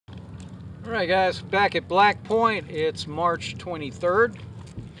Alright guys, back at Black Point. It's March 23rd.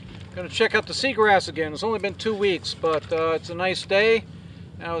 Gonna check out the seagrass again. It's only been 2 weeks, but it's a nice day.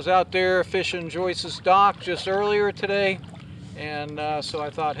 I was out there fishing Joyce's dock just earlier today, and so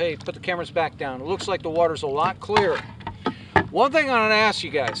I thought, hey, put the cameras back down. It looks like the water's a lot clearer. One thing I'm gonna ask you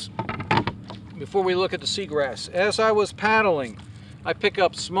guys before we look at the seagrass. As I was paddling, I pick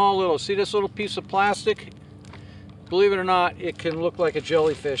up small little, see this little piece of plastic? Believe it or not, it can look like a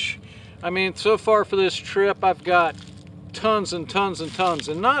jellyfish. I mean, so far for this trip, I've got tons and tons and tons,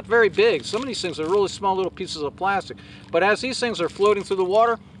 and not very big. Some of these things are really small little pieces of plastic. But as these things are floating through the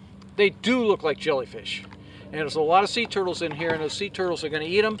water, they do look like jellyfish. And there's a lot of sea turtles in here, and those sea turtles are going to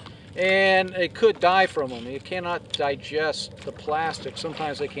eat them, and they could die from them. They cannot digest the plastic.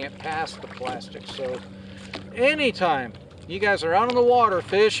 Sometimes they can't pass the plastic. So anytime you guys are out on the water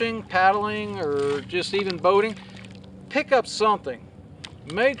fishing, paddling, or just even boating, pick up something.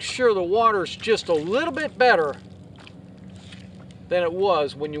 Make sure the water's just a little bit better than it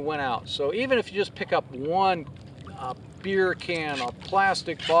was when you went out. So even if you just pick up one beer can, a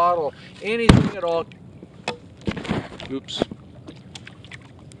plastic bottle, anything at all. Oops.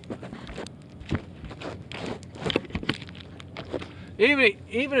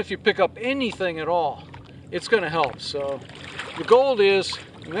 Even if you pick up anything at all, it's going to help. So the goal is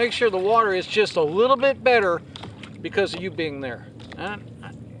make sure the water is just a little bit better because of you being there. And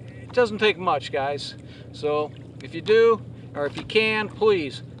it doesn't take much, guys. So if you do, or if you can,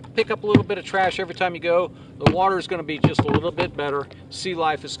 please pick up a little bit of trash every time you go. The water is going to be just a little bit better. Sea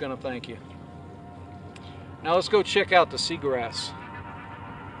life is going to thank you. Now let's go check out the seagrass.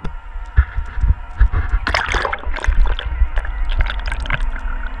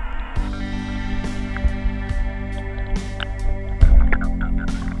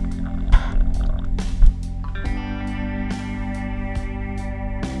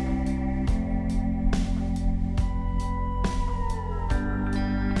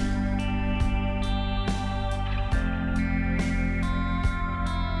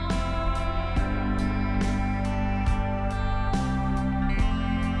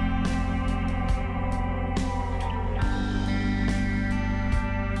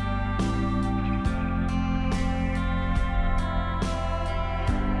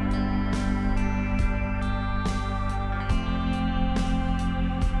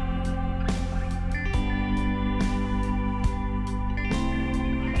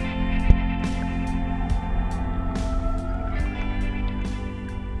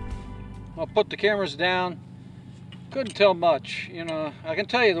 I'll put the cameras down. Couldn't tell much, you know. I can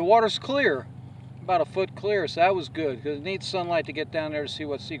tell you the water's clear, about a foot clear, so that was good because it needs sunlight to get down there to see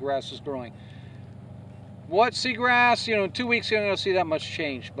what seagrass is growing. What seagrass, you know, in 2 weeks you're not going to see that much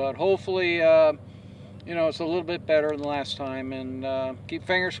change, but hopefully, you know, it's a little bit better than last time. And keep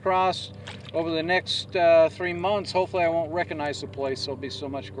fingers crossed. Over the next 3 months, hopefully I won't recognize the place. There'll be so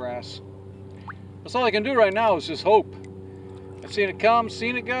much grass. That's all I can do right now is just hope. I've seen it come,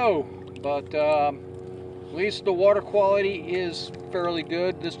 seen it go. But at least the water quality is fairly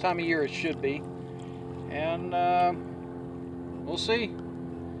good. This time of year it should be. And we'll see.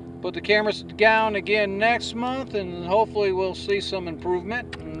 Put the cameras down again next month and hopefully we'll see some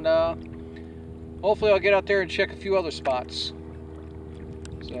improvement. And hopefully I'll get out there and check a few other spots.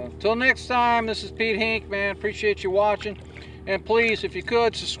 So until next time, this is Pete Hink, man. Appreciate you watching. And please, if you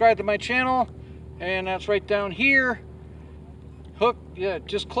could, subscribe to my channel. And that's right down here. Yeah,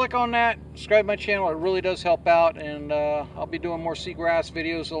 just click on that, subscribe to my channel. It really does help out, and I'll be doing more seagrass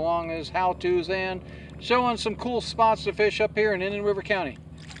videos along as how-tos and showing some cool spots to fish up here in Indian River County.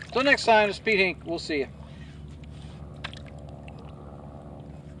 Until next time, it's Pete Hink. We'll see you.